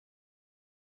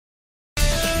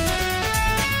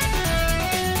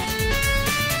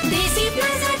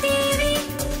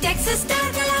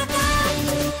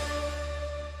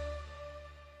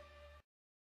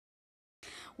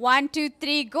1, 2,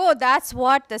 3, go. That's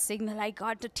what the signal I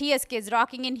got. The TSK is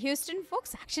rocking in Houston,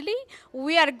 folks. Actually,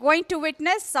 we are going to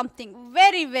witness something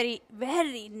very, very,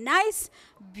 very nice,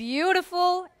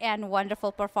 beautiful, and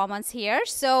wonderful performance here.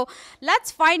 So let's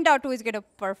find out who is going to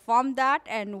perform that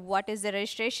and what is the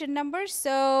registration number.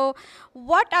 So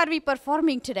what are we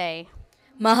performing today?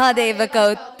 Mahadeva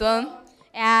Kautvam.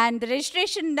 And the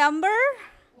registration number?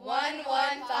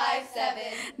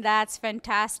 1157. That's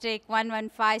fantastic.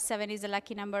 1157 is a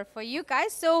lucky number for you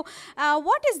guys. So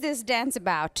what is this dance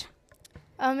about?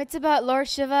 It's about Lord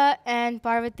Shiva and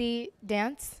Parvati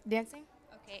dancing.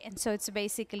 Okay, and so it's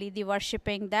basically the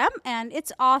worshipping them, and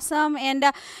it's awesome. And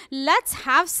let's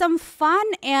have some fun.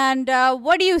 And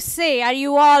what do you say? Are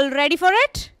you all ready for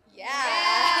it? Yeah.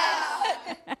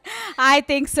 I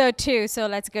think so too. So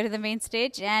let's go to the main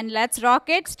stage and let's rock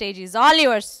it. Stage is all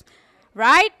yours.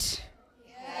 Right?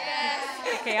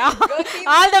 Yes. Okay,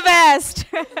 all the best.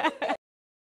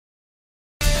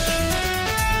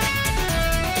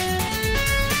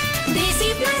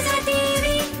 Desi Plaza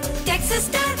TV, Texas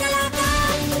Star.